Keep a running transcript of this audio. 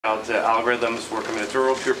about algorithms for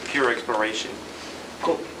combinatorial pure exploration.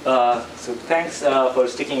 Cool. So thanks for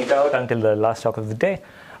sticking it out until the last talk of the day.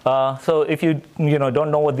 So if you don't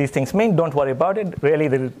know what these things mean, don't worry about it. Really,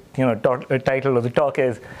 the title of the talk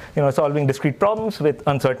is solving discrete problems with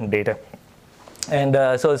uncertain data. And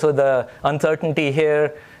so the uncertainty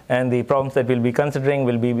here and the problems that we'll be considering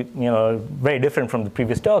will be very different from the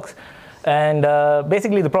previous talks. And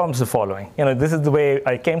basically, the problem is the following. This is the way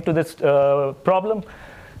I came to this problem.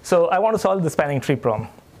 So I want to solve the spanning tree problem,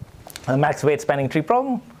 a max weight spanning tree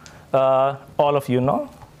problem. All of you know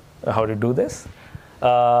how to do this.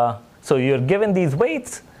 So you're given these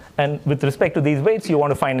weights, and with respect to these weights, you want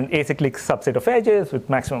to find an acyclic subset of edges with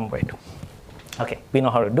maximum weight. OK, we know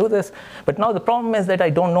how to do this. But now the problem is that I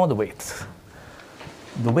don't know the weights.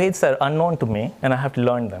 The weights are unknown to me, and I have to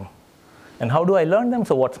learn them. And how do I learn them?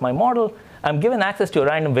 So what's my model? I'm given access to a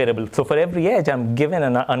random variable. So for every edge, I'm given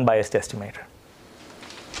an unbiased estimator.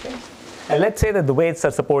 Okay. And let's say that the weights are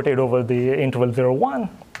supported over the interval 0, 1.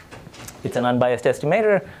 It's an unbiased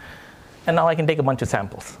estimator. And now I can take a bunch of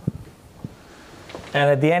samples. And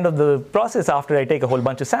at the end of the process, after I take a whole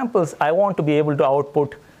bunch of samples, I want to be able to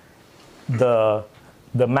output the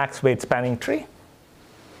max weight spanning tree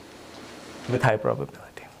with high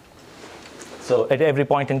probability. So at every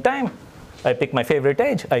point in time, I pick my favorite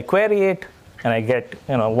edge, I query it, and I get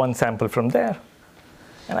one sample from there.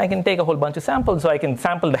 And I can take a whole bunch of samples, so I can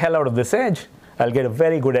sample the hell out of this edge. I'll get a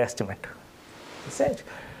very good estimate of this edge.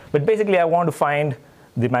 But basically, I want to find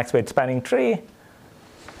the max weight spanning tree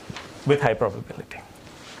with high probability.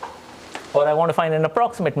 Or I want to find an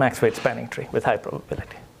approximate max weight spanning tree with high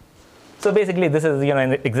probability. So basically, this is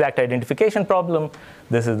an exact identification problem.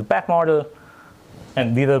 This is the pack model.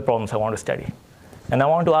 And these are the problems I want to study. And I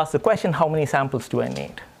want to ask the question, how many samples do I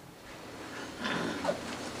need?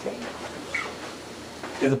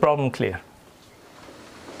 Is the problem clear?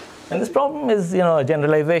 And this problem is a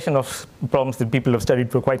generalization of problems that people have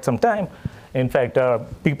studied for quite some time. In fact,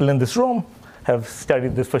 people in this room have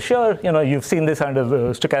studied this for sure. You've seen this under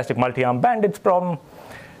the stochastic multi-arm bandits problem,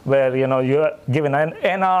 where you're given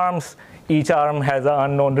n arms. Each arm has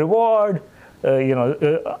an unknown reward.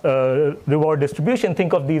 Reward distribution.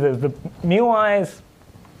 Think of these as the mu i's.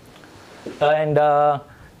 And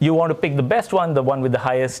you want to pick the best one, the one with the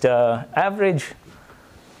highest average.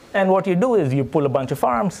 And what you do is you pull a bunch of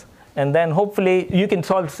arms. And then hopefully, you can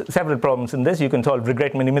solve several problems in this. You can solve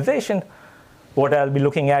regret minimization. What I'll be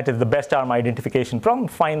looking at is the best arm identification problem.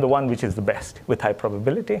 Find the one which is the best with high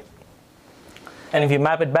probability. And if you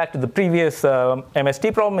map it back to the previous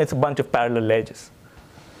MST problem, it's a bunch of parallel edges.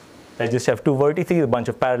 I just have two vertices, a bunch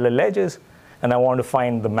of parallel edges. And I want to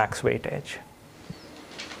find the max weight edge.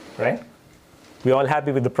 Right? We're all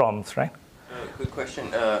happy with the problems, right? Quick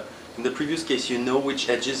question. In the previous case, you know which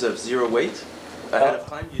edges of 0 weight ahead of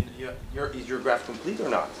time? Is your graph complete or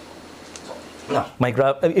not? No, my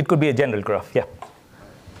graph, it could be a general graph, yeah.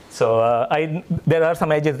 So there are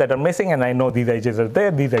some edges that are missing, and I know these edges are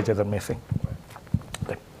there, these edges are missing.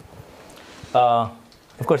 Good.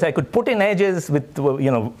 Of course, I could put in edges with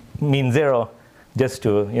mean 0 just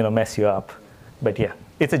to mess you up. But yeah,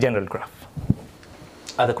 it's a general graph.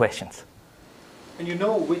 Other questions? And you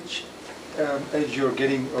know which edge you're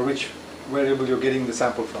getting, or which variable you're getting the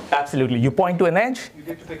sample from? Absolutely. You point to an edge. You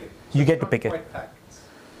get to pick it. So you get to pick it.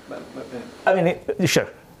 But I mean, sure.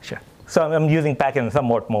 So I'm using pack in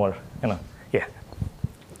somewhat more, yeah.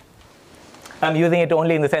 I'm using it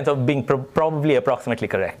only in the sense of being probably approximately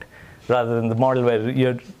correct, rather than the model where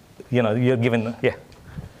you're given, yeah.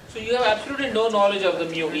 So you have absolutely no knowledge of the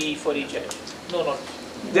mu e for each edge. No knowledge.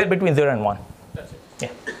 They're between 0 and 1. That's it.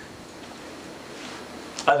 Yeah.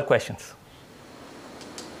 Other questions?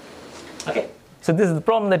 OK. So this is the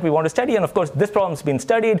problem that we want to study. And of course, this problem's been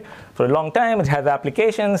studied for a long time. It has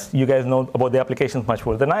applications. You guys know about the applications much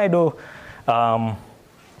more than I do. And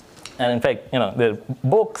in fact, there are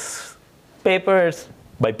books, papers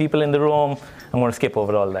by people in the room. I'm going to skip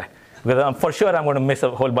over all that. Because for sure, I'm going to miss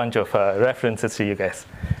a whole bunch of references to you guys.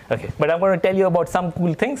 OK. But I'm going to tell you about some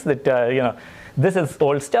cool things that, this is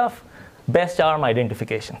old stuff. Best arm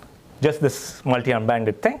identification. Just this multi-arm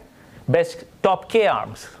bandit thing. Best top K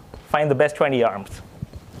arms. Find the best 20 arms.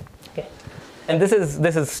 Okay. And this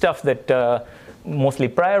is stuff that mostly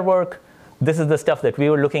prior work. This is the stuff that we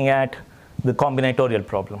were looking at, the combinatorial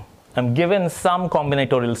problem. I'm given some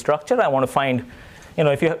combinatorial structure. I want to find,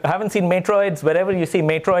 if you haven't seen matroids, wherever you see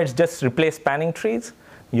matroids, just replace spanning trees.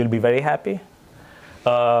 You'll be very happy.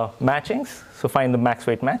 Matchings. So find the max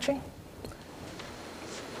weight matching.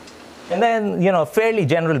 And then, a fairly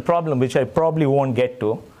general problem, which I probably won't get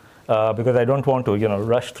to, because I don't want to,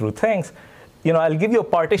 rush through things. I'll give you a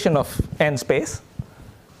partition of n space,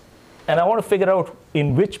 And I want to figure out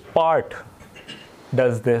in which part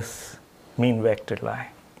does this mean vector lie.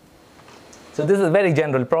 So this is a very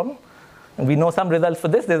general problem. And we know some results for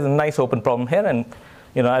this. There's a nice open problem here, and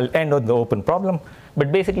I'll end on the open problem.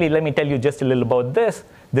 But basically, let me tell you just a little about this.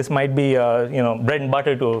 This might be bread and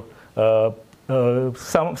butter to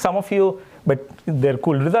some of you, but they're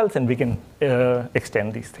cool results, and we can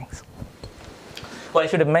extend these things. Well, I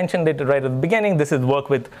should have mentioned it right at the beginning. This is work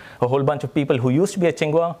with a whole bunch of people who used to be at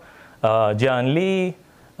Tsinghua: Jian Li,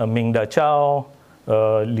 Mingda Chao,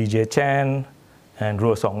 Li Jie Chen, and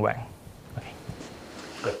Ruosong Wang. Okay,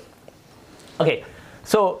 good. Okay,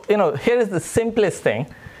 so here is the simplest thing.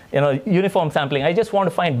 Uniform sampling. I just want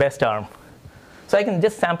to find best arm, so I can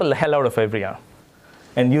just sample the hell out of every arm,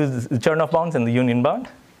 and use the Chernoff bounds and the union bound.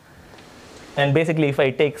 And basically, if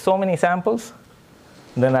I take so many samples,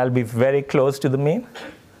 then I'll be very close to the mean.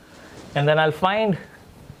 And then I'll find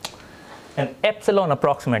an epsilon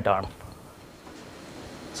approximate arm.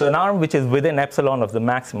 So an arm which is within epsilon of the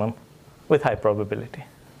maximum with high probability.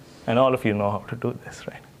 And all of you know how to do this,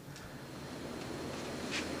 right?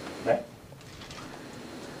 Right?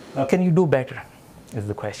 Now, can you do better, is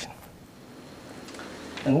the question.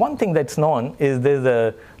 And one thing that's known is there's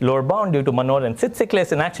a lower bound due to Manor and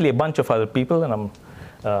Tsitsiklis, and actually a bunch of other people, and I'm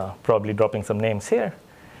probably dropping some names here,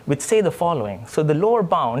 which say the following. So the lower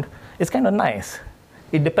bound is kind of nice.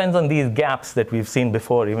 It depends on these gaps that we've seen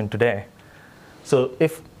before, even today. So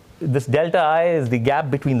if this delta I is the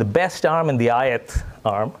gap between the best arm and the ith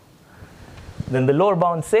arm, then the lower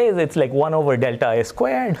bound says it's like 1 over delta I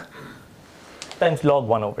squared times log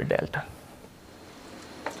 1 over delta.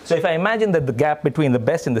 So if I imagine that the gap between the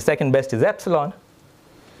best and the second best is epsilon,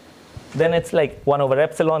 then it's like 1 over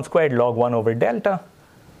epsilon squared log 1 over delta,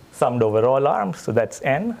 summed over all arms, so that's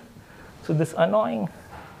n. So this annoying,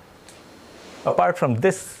 apart from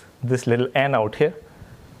this little n out here,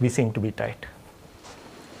 we seem to be tight.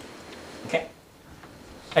 Okay?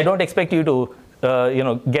 I don't expect you to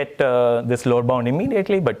get this lower bound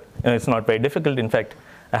immediately, but it's not very difficult. In fact,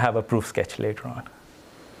 I have a proof sketch later on.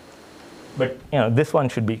 But this one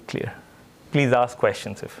should be clear. Please ask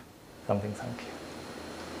questions if something's unclear.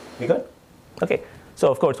 We good? Okay. So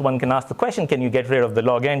of course, one can ask the question, can you get rid of the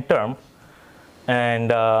log n term?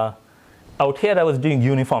 And out here, I was doing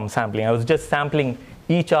uniform sampling. I was just sampling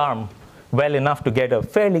each arm well enough to get a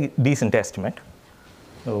fairly decent estimate,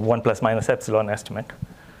 1 plus minus epsilon estimate.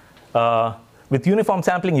 With uniform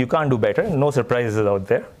sampling, you can't do better. No surprises out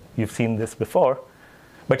there. You've seen this before.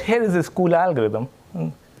 But here is this cool algorithm.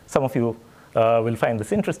 Some of you will find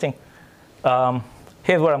this interesting.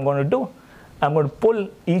 Here's what I'm going to do. I'm going to pull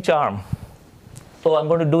each arm. So I'm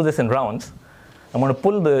going to do this in rounds. I'm going to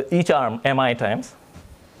pull each arm mi times.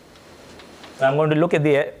 I'm going to look at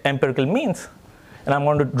the empirical means, and I'm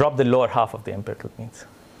going to drop the lower half of the empirical means.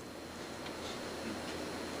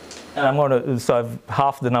 And I'm going to, so I've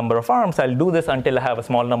half the number of arms. I'll do this until I have a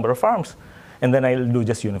small number of arms, and then I'll do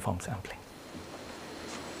just uniform sampling.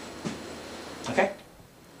 Okay?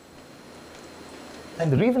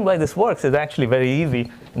 And the reason why this works is actually very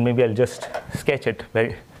easy, and maybe I'll just sketch it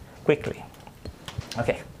very quickly.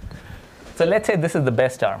 Okay. So let's say this is the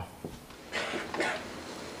best arm.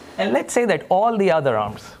 And let's say that all the other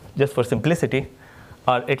arms, just for simplicity,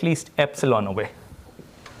 are at least epsilon away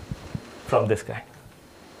from this guy.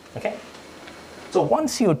 Okay? So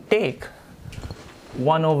once you take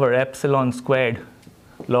 1 over epsilon squared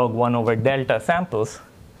log 1 over delta samples,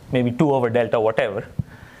 maybe 2 over delta, whatever,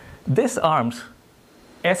 this arm's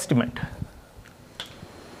estimate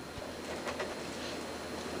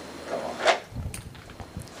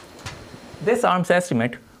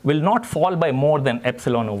will not fall by more than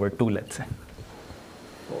epsilon over 2, let's say,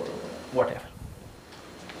 or whatever.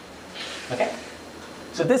 Okay?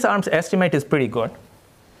 So this arm's estimate is pretty good.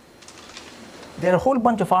 There are a whole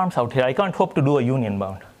bunch of arms out here. I can't hope to do a union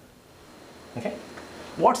bound. Okay?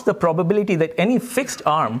 What's the probability that any fixed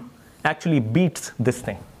arm actually beats this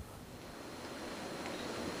thing?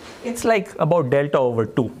 It's like about delta over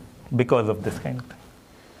 2 because of this kind of thing.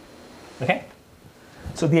 Okay?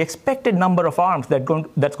 So the expected number of arms that's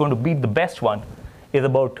going to beat the best one is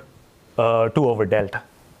about 2 over delta.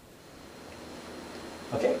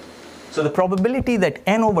 Okay? So the probability that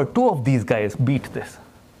n over 2 of these guys beat this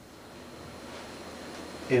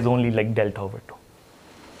is only like delta over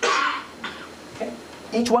 2. Okay?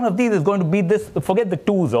 Each one of these is going to beat this. Forget the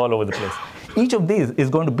 2's all over the place. Each of these is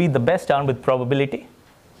going to beat the best arm with probability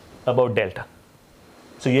about delta.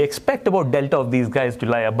 So you expect about delta of these guys to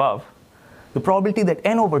lie above. The probability that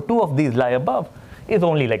n over 2 of these lie above is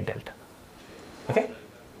only like delta. Okay?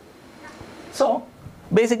 So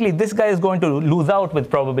basically, this guy is going to lose out with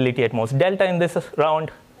probability at most delta in this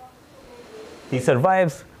round, He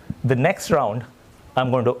survives the next round.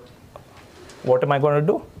 What am I going to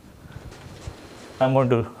do? I'm going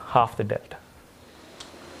to half the delta.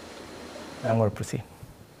 I'm going to proceed.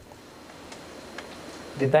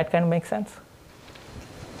 Did that kind of make sense?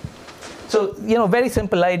 So, very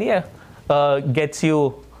simple idea gets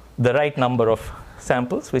you the right number of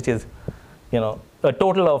samples, which is, the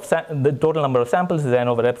total number of samples is n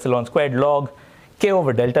over epsilon squared log k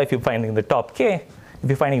over delta if you're finding the top k. If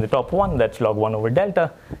you're finding the top 1, that's log 1 over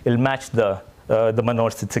delta. It'll match the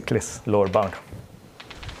Manor-Tsitsiklis lower bound.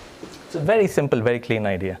 It's a very simple, very clean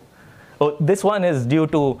idea. Oh, this one is due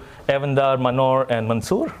to Evandar, Manor, and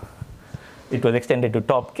Mansoor. It was extended to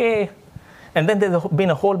top k. And then there's been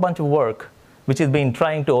a whole bunch of work which has been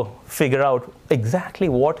trying to figure out exactly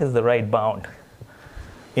what is the right bound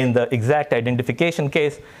in the exact identification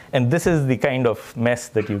case. And this is the kind of mess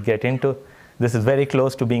that you get into. This is very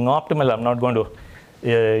close to being optimal. I'm not going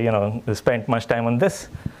to spend much time on this,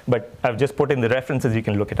 but I've just put in the references. You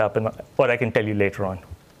can look it up, or I can tell you later on.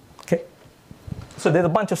 Okay. So there's a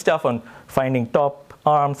bunch of stuff on finding top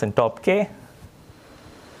arms and top k.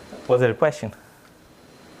 Was there a question?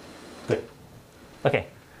 Good. Okay.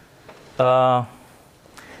 Then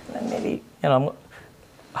maybe,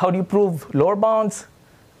 how do you prove lower bounds?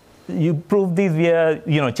 You prove these via,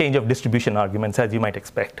 change of distribution arguments, as you might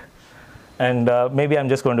expect. And maybe I'm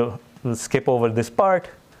just going to skip over this part.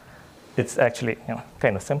 It's actually,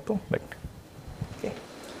 kind of simple, but okay.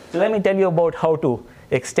 So let me tell you about how to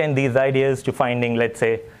extend these ideas to finding, let's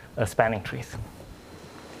say, spanning trees.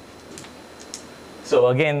 So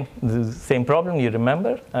again, the same problem, you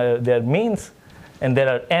remember. There are means, and there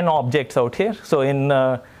are n objects out here. So in,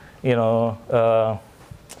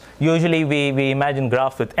 usually we imagine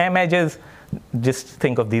graphs with m edges. Just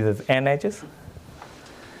think of these as n edges.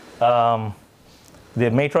 The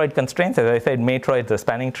matroid constraints, as I said, matroids are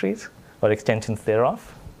spanning trees or extensions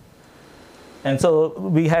thereof. And so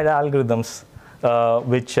we had algorithms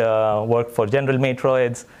which work for general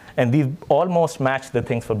matroids, and these almost match the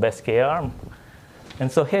things for best k arm. And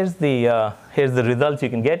so here's the results you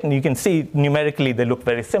can get, and you can see numerically they look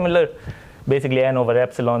very similar. Basically n over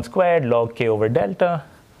epsilon squared log k over delta,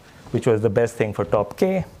 which was the best thing for top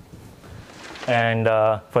k. And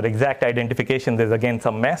for exact identification, there's again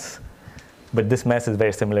some mess, but this mess is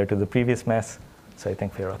very similar to the previous mess, so I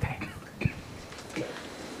think we're okay.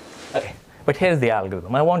 Okay, but here's the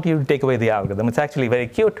algorithm. I want you to take away the algorithm. It's actually very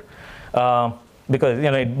cute because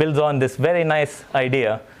it builds on this very nice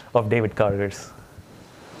idea of David Karger's.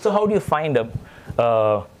 So how do you find an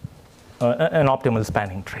optimal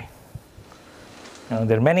spanning tree?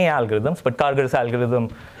 There are many algorithms, but Karger's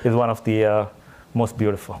algorithm is one of the most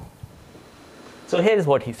beautiful. So here's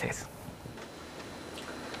what he says.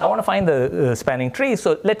 I want to find the spanning tree,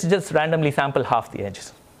 so let's just randomly sample half the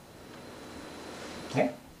edges. Okay?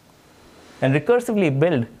 And recursively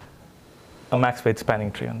build a max-weight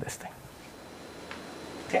spanning tree on this thing.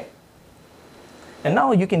 Okay? And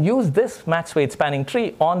now you can use this max-weight spanning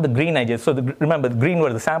tree on the green edges. So remember, the green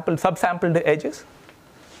were the subsampled edges.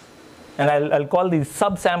 And I'll call these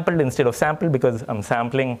subsampled instead of sampled because I'm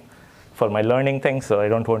sampling for my learning thing, so I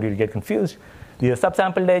don't want you to get confused. These are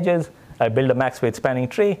subsampled edges. I build a max-weight spanning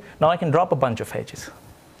tree. Now I can drop a bunch of edges,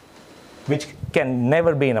 which can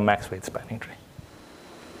never be in a max-weight spanning tree.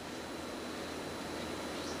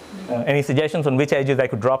 Any suggestions on which edges I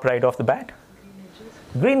could drop right off the bat?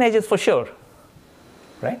 Green edges for sure,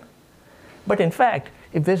 right? But in fact,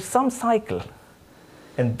 if there's some cycle,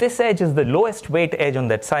 and this edge is the lowest weight edge on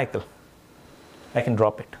that cycle, I can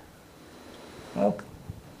drop it. Well,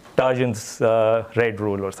 Tarjan's red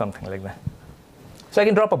rule or something like that. So I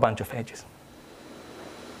can drop a bunch of edges.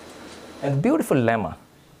 And the beautiful lemma,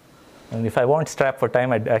 and if I weren't strapped for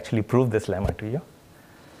time, I'd actually prove this lemma to you.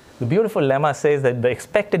 The beautiful lemma says that the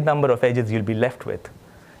expected number of edges you'll be left with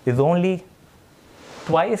is only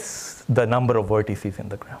twice the number of vertices in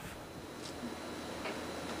the graph.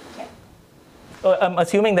 I'm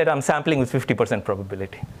assuming that I'm sampling with 50%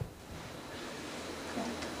 probability.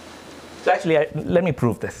 So actually, let me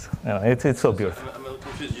prove this. It's so beautiful. I'm a little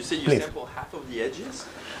confused. You said you Please. sample half of the edges?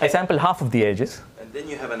 I sample half of the edges. And then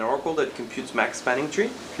you have an oracle that computes max spanning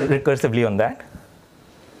tree? Recursively on that.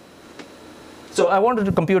 So I wanted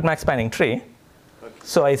to compute max spanning tree. Okay.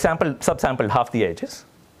 So I subsampled half the edges.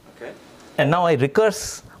 Okay. And now I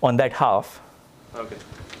recurse on that half. Okay.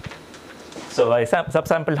 So I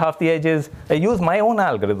subsampled half the edges. I use my own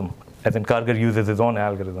algorithm, as in Karger uses his own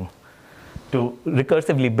algorithm, to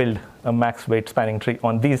recursively build a max weight spanning tree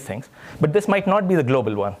on these things. But this might not be the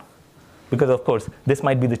global one, because of course, this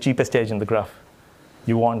might be the cheapest edge in the graph.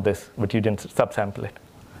 You want this, but you didn't subsample it.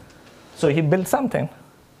 So he built something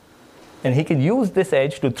And he can use this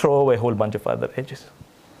edge to throw away a whole bunch of other edges.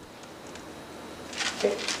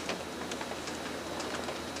 Okay.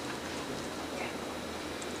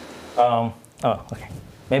 Okay.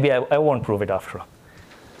 Maybe I won't prove it after all.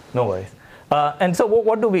 No worries. And so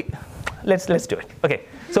what do we, let's do it. Okay,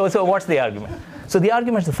 so what's the argument? So the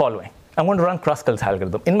argument is the following. I'm going to run Kruskal's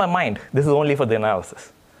algorithm. In my mind, this is only for the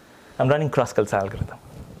analysis. I'm running Kruskal's algorithm.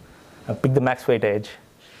 I pick the max weight edge.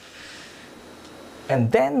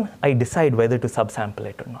 And then I decide whether to subsample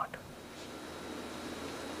it or not.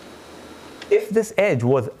 If this edge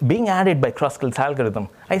was being added by Kruskal's algorithm,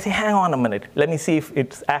 I say, hang on a minute. Let me see if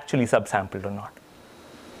it's actually subsampled or not.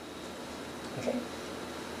 Okay.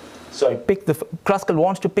 So I pick Kruskal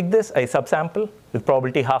wants to pick this. I subsample. With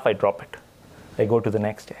probability half, I drop it. I go to the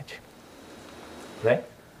next edge. Right?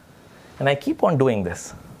 And I keep on doing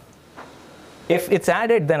this. If it's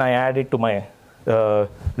added, then I add it to my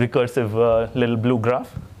recursive little blue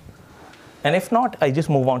graph. And if not, I just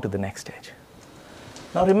move on to the next edge.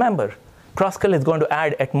 Now remember, Kruskal is going to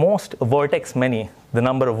add at most a vertex many, the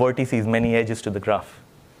number of vertices, many edges to the graph.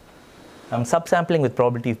 I'm subsampling with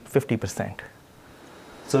probability 50%.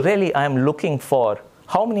 So really, I'm looking for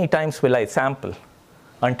how many times will I sample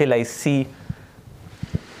until I see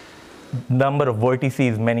number of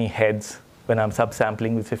vertices, many heads, when I'm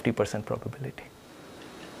subsampling with 50% probability.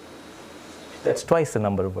 That's twice the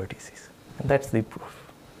number of vertices. And that's the proof.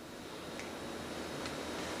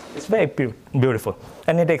 It's very beautiful.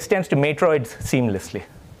 And it extends to matroids seamlessly.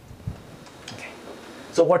 Okay.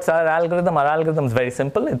 So what's our algorithm? Our algorithm is very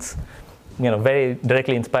simple. It's very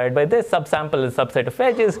directly inspired by this. Subsample is a subset of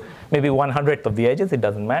edges, maybe 1/100th of the edges. It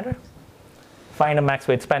doesn't matter. Find a max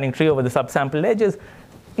weight spanning tree over the subsampled edges.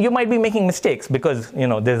 You might be making mistakes because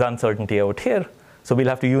there's uncertainty out here. So we'll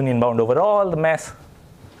have to union bound over all the mess.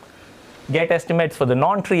 Get estimates for the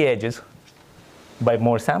non-tree edges by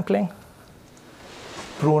more sampling.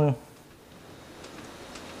 Prune,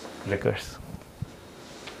 recurse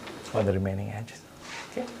on the remaining edges.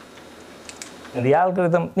 Okay. And the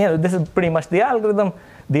algorithm, this is pretty much the algorithm.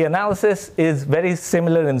 The analysis is very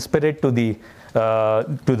similar in spirit to the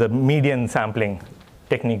median sampling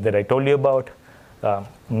technique that I told you about. I'm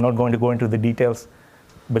not going to go into the details,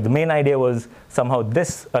 but the main idea was somehow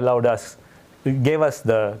this gave us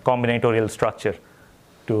the combinatorial structure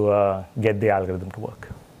to get the algorithm to work.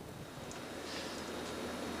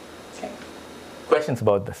 Okay. Questions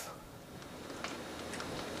about this?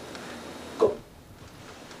 Cool.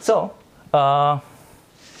 So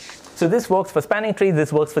this works for spanning trees.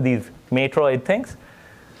 This works for these matroid things,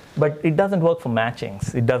 but it doesn't work for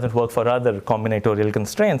matchings. It doesn't work for other combinatorial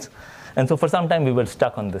constraints. And so for some time, we were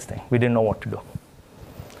stuck on this thing. We didn't know what to do.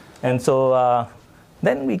 And so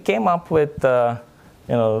then we came up with, so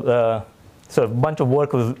a bunch of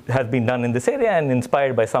work has been done in this area and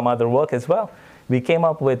inspired by some other work as well. We came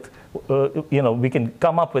up with, we can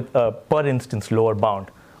come up with a per instance lower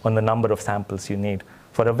bound on the number of samples you need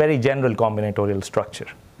for a very general combinatorial structure.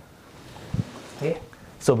 Okay.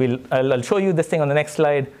 So I'll show you this thing on the next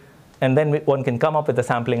slide. And then one can come up with a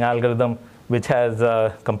sampling algorithm which has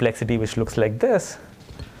a complexity which looks like this.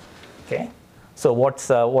 Okay. So what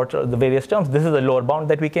are the various terms? This is the lower bound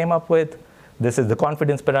that we came up with. This is the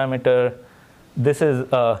confidence parameter. This is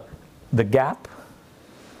the gap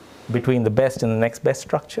between the best and the next best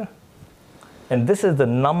structure. And this is the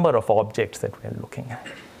number of objects that we're looking at.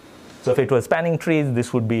 So if it was spanning trees,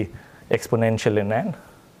 this would be exponential in n.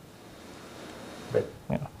 But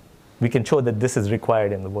we can show that this is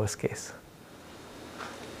required in the worst case.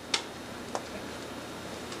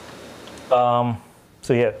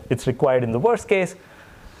 So yeah, it's required in the worst case.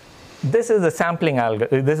 This is a sampling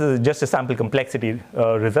algorithm. This is just a sample complexity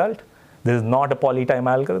result. This is not a polytime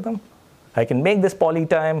algorithm. I can make this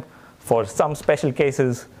polytime for some special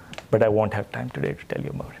cases, but I won't have time today to tell you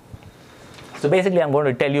about it. So basically, I'm going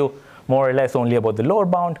to tell you more or less only about the lower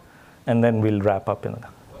bound, and then we'll wrap up in the.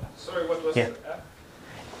 Sorry, what was F?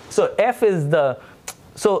 So F is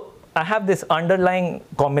so I have this underlying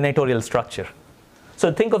combinatorial structure.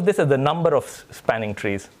 So think of this as the number of spanning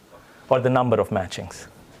trees or the number of matchings.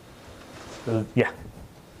 Yeah.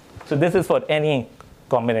 So this is for any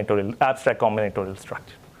abstract combinatorial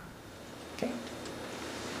structure. Okay.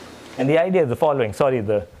 And the idea is the following. Sorry,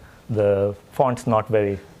 the font's not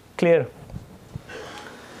very clear.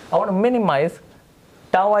 I want to minimize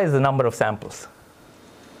tau I is the number of samples.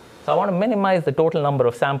 So I want to minimize the total number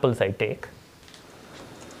of samples I take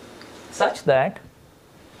such that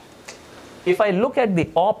if I look at the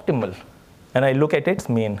optimal and I look at its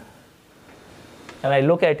mean and I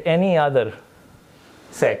look at any other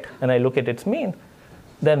set and I look at its mean,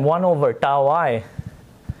 then 1 over tau I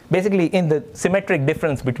basically, in the symmetric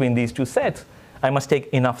difference between these two sets, I must take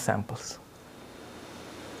enough samples.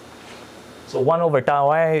 So 1 over tau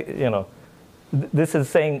I, this is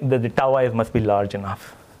saying that the tau i's must be large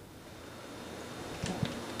enough.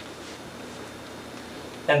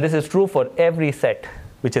 And this is true for every set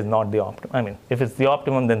which is not the optimum. I mean, if it's the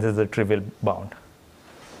optimum, then this is a trivial bound.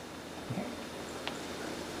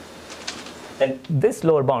 And this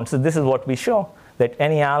lower bound, so this is what we show, that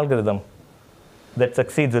any algorithm that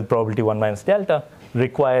succeeds with probability 1 minus delta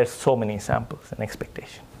requires so many samples and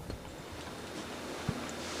expectation.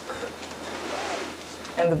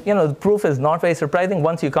 And the proof is not very surprising.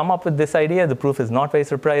 Once you come up with this idea, the proof is not very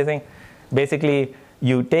surprising. Basically,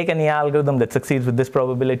 you take any algorithm that succeeds with this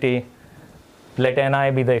probability, let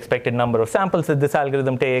ni be the expected number of samples that this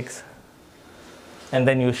algorithm takes, and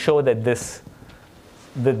then you show that this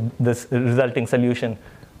resulting solution,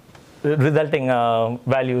 resulting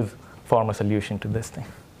values form a solution to this thing.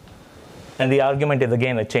 And the argument is,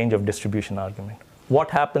 again, a change of distribution argument.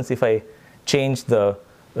 What happens if I change the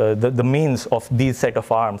means of these set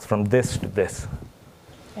of arms from this to this?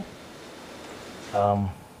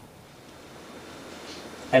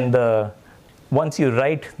 Once you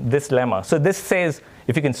write this lemma, so this says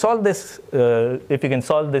if you can solve this,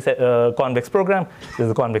 convex program, this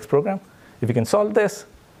is a convex program. If you can solve this,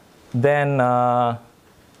 then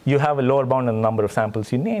you have a lower bound on the number of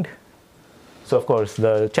samples you need. So of course,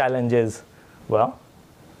 the challenge is, well,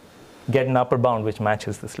 get an upper bound which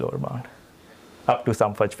matches this lower bound up to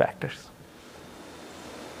some fudge factors.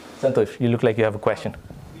 Santosh, you look like you have a question.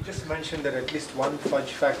 You just mentioned that at least one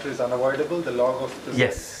fudge factor is unavoidable, the log of the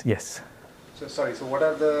Yes, yes. So sorry, so what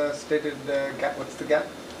are the stated gap? What's the gap?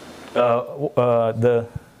 The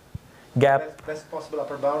gap. Best possible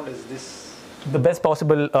upper bound is this. The best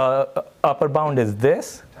possible upper bound is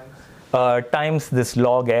this times this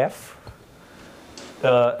log f.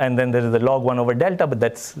 And then there is the log 1 over delta, but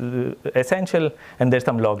that's essential. And there's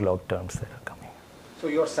some log terms that are coming. So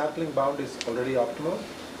your sampling bound is already optimal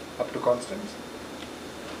up to constants?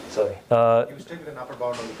 Sorry. You stated an upper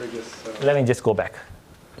bound on the previous. Let me just go back.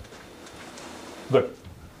 Good.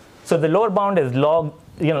 So the lower bound is log,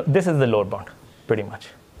 this is the lower bound, pretty much.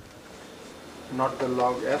 Not the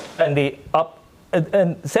log f? And the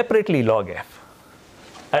and separately log f.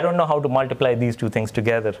 I don't know how to multiply these two things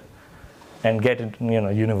together and get it,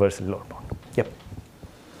 universal lower bound. Yep.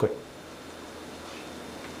 Good.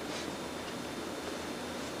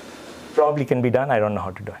 Probably can be done. I don't know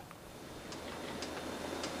how to do it.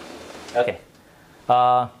 Okay.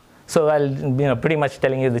 So I'll, pretty much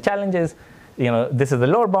telling you the challenges. This is the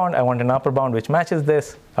lower bound. I want an upper bound which matches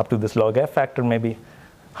this up to this log f factor maybe.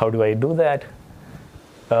 How do I do that?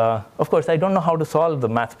 Of course, I don't know how to solve the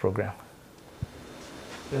math program.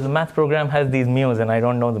 Because the math program has these mu's and I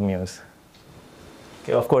don't know the mu's.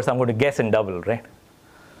 Okay, of course, I'm going to guess in double, right?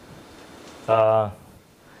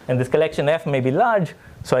 And this collection f may be large,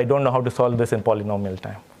 so I don't know how to solve this in polynomial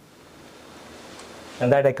time.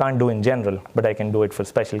 And that I can't do in general, but I can do it for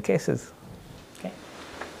special cases. Okay.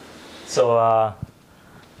 So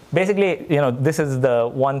basically, this is the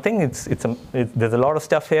one thing. There's a lot of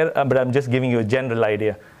stuff here, but I'm just giving you a general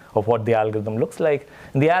idea of what the algorithm looks like.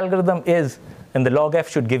 And the algorithm is, and the log f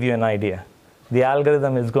should give you an idea. The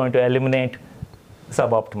algorithm is going to eliminate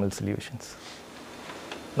suboptimal solutions.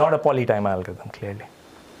 Not a polytime algorithm, clearly.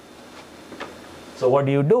 So what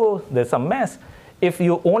do you do? There's some mess. If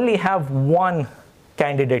you only have one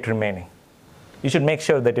candidate remaining, you should make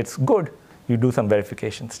sure that it's good. You do some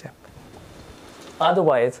verification step.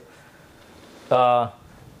 Otherwise,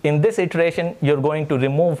 in this iteration, you're going to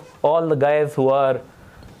remove all the guys who are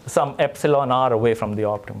some epsilon r away from the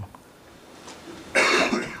optimum.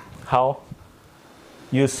 How?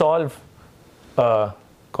 You solve a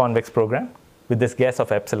convex program with this guess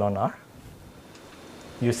of epsilon r.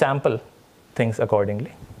 You sample things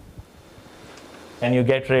accordingly. And you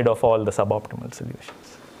get rid of all the suboptimal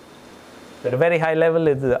solutions. At a very high level,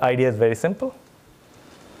 the idea is very simple.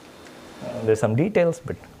 There's some details,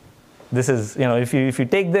 but this is, if you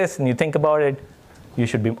take this and you think about it, you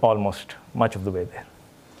should be almost much of the way there.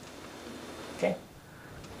 Okay.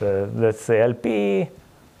 Let's say LP.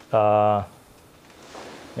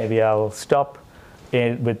 Maybe I'll stop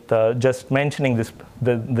with just mentioning this,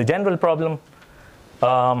 the general problem.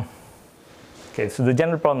 Okay, so the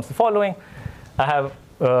general problem is the following. I have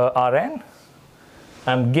Rn.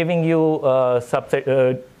 I'm giving you a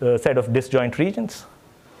set of disjoint regions.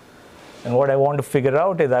 And what I want to figure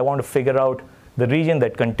out is I want to figure out the region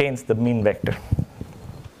that contains the mean vector.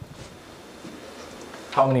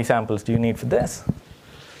 How many samples do you need for this?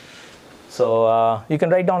 So you can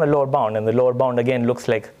write down a lower bound. And the lower bound, again, looks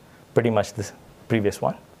like pretty much this previous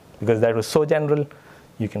one. because that was so general,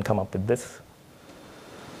 you can come up with this.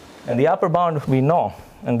 And the upper bound we know,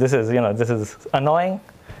 and this is annoying.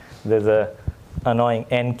 There's a annoying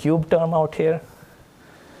n cubed term out here,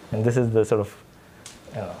 and this is the sort of,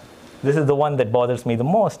 this is the one that bothers me the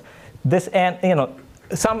most. This n,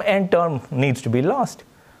 some n term needs to be lost,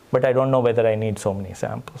 but I don't know whether I need so many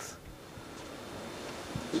samples.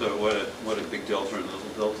 So what a big delta and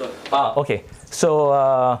little delta? Okay.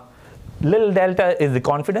 So little delta is the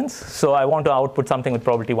confidence. So I want to output something with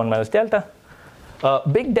probability 1 minus delta.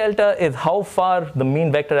 Big delta is how far the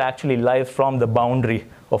mean vector actually lies from the boundary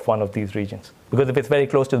of one of these regions. Because if it's very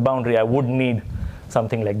close to the boundary, I would need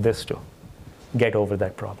something like this to get over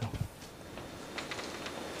that problem.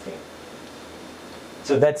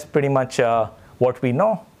 So that's pretty much what we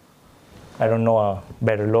know. I don't know a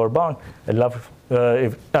better lower bound. I'd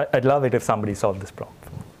love it if somebody solved this problem.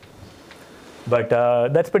 But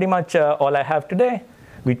that's pretty much all I have today.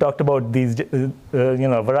 We talked about these,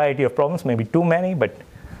 variety of problems, maybe too many, but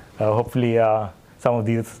hopefully some of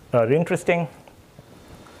these are interesting.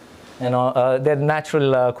 There are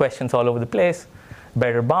natural questions all over the place,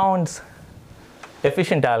 better bounds,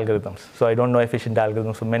 efficient algorithms. So I don't know efficient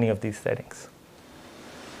algorithms for many of these settings.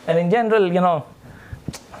 And in general,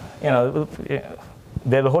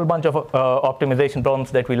 there's a whole bunch of optimization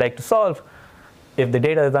problems that we like to solve. If the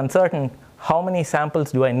data is uncertain, how many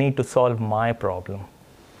samples do I need to solve my problem?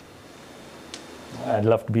 I'd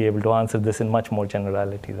love to be able to answer this in much more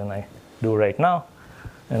generality than I do right now.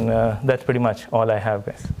 And that's pretty much all I have,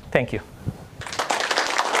 guys. Thank you.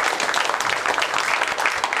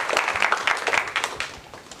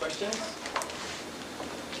 Questions?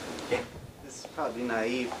 This is probably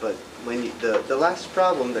naive, but when you, the last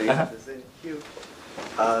problem that you have is in Q,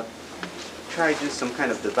 try to do some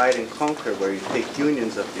kind of divide and conquer where you take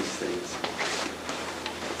unions of these things.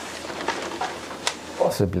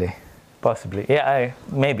 Possibly. Yeah,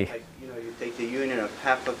 maybe. Like, you take the union of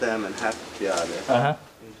half of them and half of the other.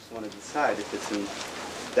 You just want to decide if it's in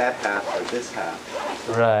that half or this half.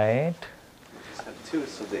 Right. You just have two,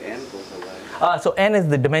 so the n goes away. So n is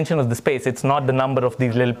the dimension of the space. It's not the number of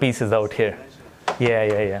these little pieces out here.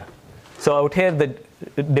 Yeah. So out here, the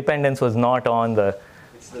dependence was not on the...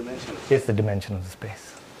 It's the dimension. It's the dimension of the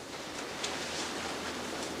space.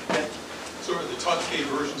 So are the Taught-K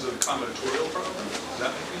versions of the combinatorial problem? Does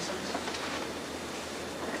that make any sense?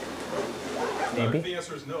 Maybe. If the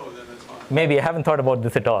answer is no, then that's fine. Maybe. I haven't thought about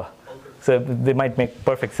this at all. Okay. So they might make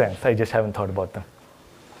perfect sense. I just haven't thought about them.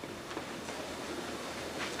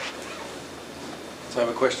 So I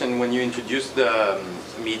have a question. When you introduced the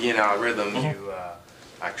median algorithm,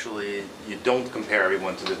 you don't compare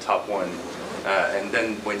everyone to the top one. And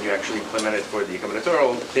then when you actually implement it for the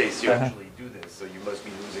combinatorial case, you actually do this. So you must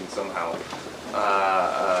be losing somehow.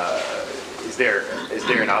 Is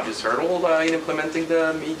there an obvious hurdle in implementing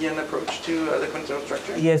the median approach to the combinatorial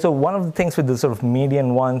structure? Yeah, so one of the things with the sort of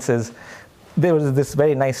median ones is there was this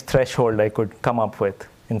very nice threshold I could come up with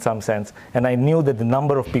in some sense. And I knew that the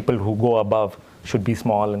number of people who go above should be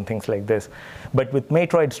small and things like this. But with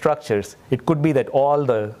matroid structures, it could be that all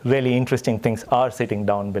the really interesting things are sitting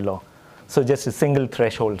down below. So just a single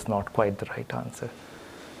threshold is not quite the right answer.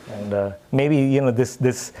 And maybe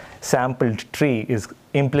this sampled tree is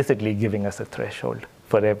implicitly giving us a threshold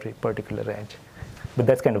for every particular edge. But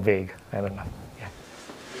that's kind of vague. I don't know. Yeah.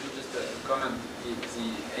 Maybe just a comment. It's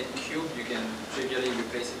the n cubed, you can trivially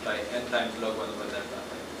replace it by n times log 1 over delta.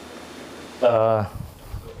 So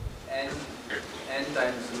n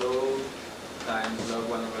times log times log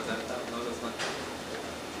 1 over delta. No, that's not true.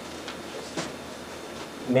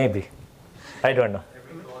 Maybe. I don't know.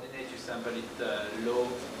 Every coordinate you sample it low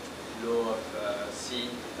of c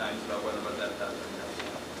times log 1 over delta.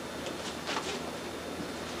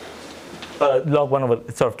 Log 1 over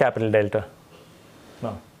sort of capital delta.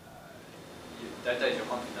 No. Delta is your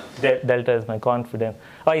confidence. Delta is my confidence.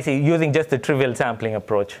 Oh, I see. Using just the trivial sampling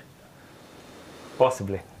approach.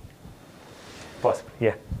 Possibly.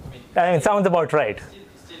 Yeah. I mean, sounds about right. It's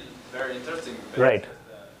still very interesting. Right.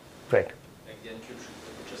 Right. Like the n cube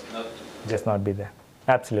should just not be there.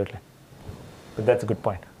 Absolutely. But that's a good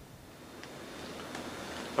point.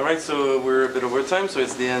 All right, so we're a bit over time, so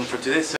it's the end for today.